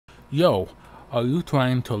Yo, are you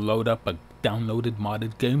trying to load up a downloaded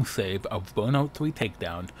modded game save of Burnout 3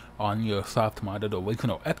 Takedown on your soft-modded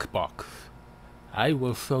original Xbox? I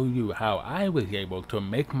will show you how I was able to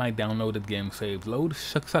make my downloaded game save load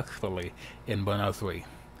successfully in Burnout 3.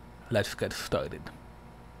 Let's get started.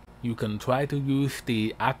 You can try to use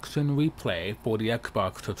the action replay for the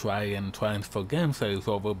Xbox to try and transfer game saves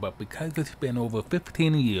over, but because it's been over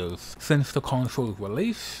 15 years since the console's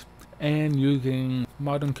release, and using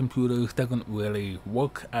modern computers doesn't really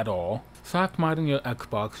work at all, soft-modding your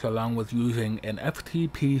Xbox along with using an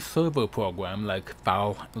FTP server program like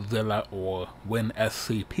FileZilla or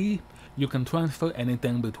WinSCP, you can transfer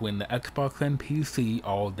anything between the Xbox and PC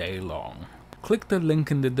all day long. Click the link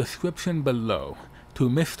in the description below to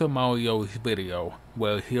Mr. Mario's video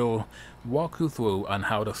where he'll walk you through on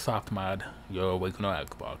how to soft-mod your original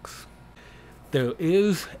Xbox. There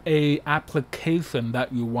is an application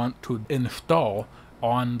that you want to install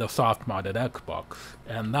on the soft-modded Xbox,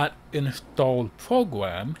 and that installed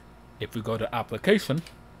program, if you go to application,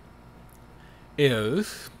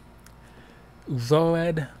 is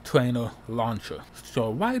Zoid Trainer Launcher. So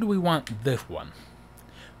why do we want this one?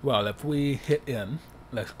 Well, if we hit in,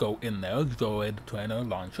 let's go in there, Zoid Trainer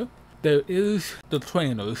Launcher, there is the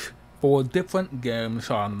trainers for different games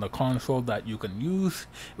on the console that you can use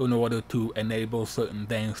in order to enable certain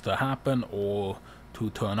things to happen or to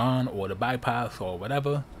turn on or to bypass or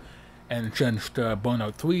whatever. And since the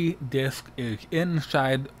Burnout 3 disc is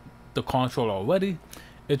inside the console already,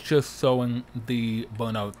 it's just showing the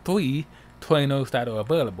Burnout 3 trainers that are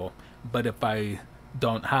available. But if I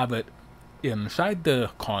don't have it inside the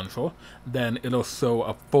console, then it'll show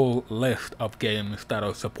a full list of games that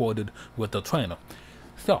are supported with the trainer.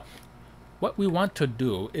 So what we want to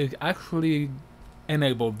do is actually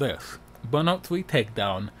enable this, Burnout 3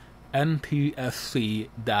 Takedown NTSC-J.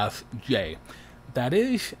 That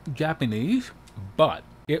is Japanese, but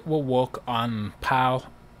it will work on PAL,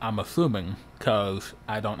 I'm assuming, because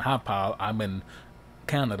I don't have PAL, I'm in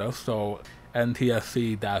Canada, so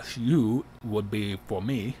NTSC-U would be for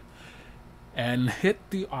me. And hit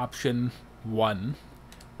the option 1,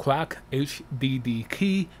 crack HDD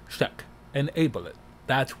key, check, enable it.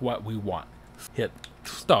 That's what we want. Hit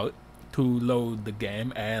start to load the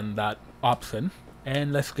game and that option,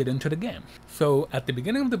 and let's get into the game. So at the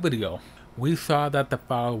beginning of the video, we saw that the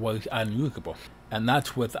file was unusable, and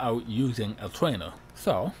that's without using a trainer.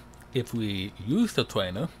 So if we use the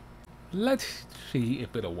trainer, let's see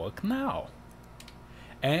if it'll work now.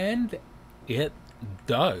 And it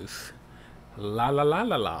does. La la la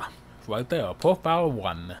la la. Right there, profile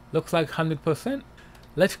 1. Looks like 100%.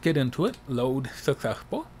 Let's get into it. Load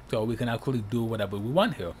successful, so we can actually do whatever we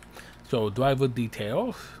want here. So driver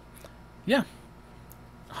details, yeah,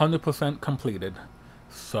 100% completed.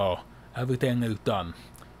 So everything is done.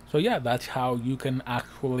 So yeah, that's how you can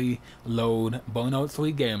actually load Burnout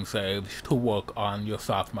 3 game saves to work on your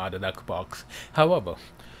soft-modded Xbox. However,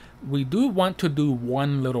 we do want to do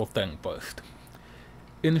one little thing first.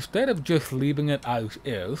 Instead of just leaving it as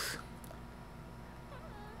is,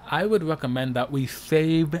 I would recommend that we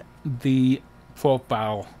save the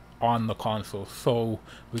profile on the console. So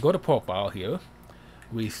we go to profile here,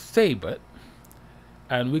 we save it,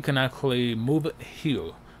 and we can actually move it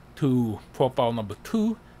here to profile number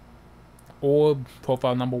 2 or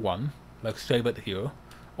profile number 1. Let's save it here,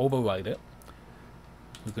 overwrite it.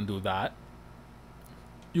 We can do that.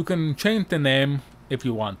 You can change the name if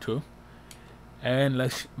you want to. And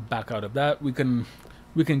let's back out of that. We can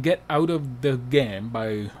get out of the game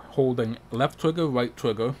by holding left trigger, right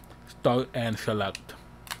trigger, start and select.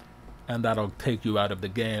 And that'll take you out of the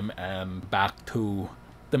game and back to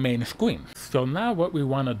the main screen. So now what we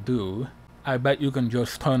want to do, I bet you can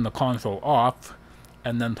just turn the console off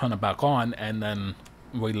and then turn it back on and then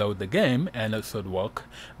reload the game and it should work.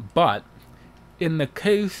 But in the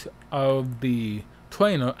case of the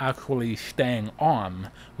trainer actually staying on,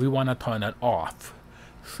 we want to turn it off.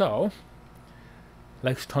 So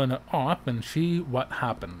let's turn it off and see what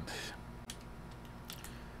happens.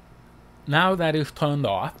 Now that is turned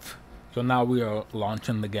off, so now we are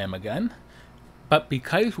launching the game again. But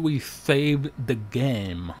because we saved the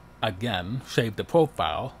game again, saved the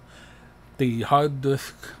profile, the hard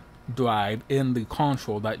disk drive in the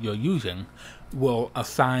console that you're using will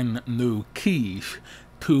assign new keys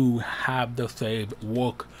to have the save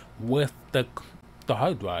work with the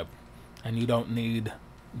hard drive, and you don't need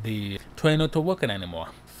the trainer to work it anymore.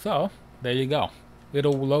 So there you go.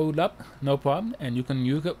 It'll load up, no problem, and you can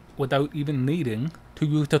use it without even needing to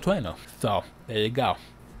use the trainer. So there you go.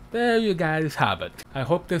 there you guys have it. I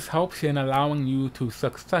hope this helps in allowing you to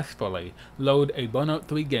successfully load a Burnout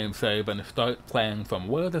 3 game save and start playing from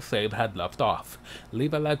where the save had left off.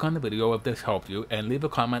 Leave a like on the video if this helped you, and leave a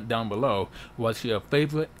comment down below what your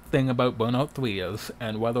favorite thing about Burnout 3 is,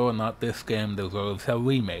 and whether or not this game deserves a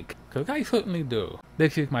remake. Because I certainly do.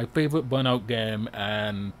 This is my favorite Burnout game,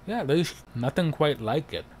 and yeah, there's nothing quite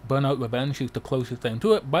like it. Burnout Revenge is the closest thing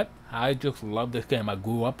to it, but I just love this game. I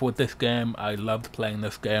grew up with this game. I loved playing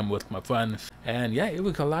this game with my friends. And yeah, it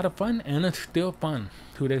was a lot of fun, and it's still fun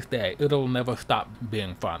to this day. It'll never stop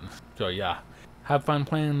being fun. So yeah, have fun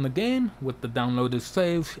playing the game with the downloaded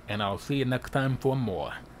saves, and I'll see you next time for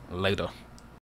more. Later.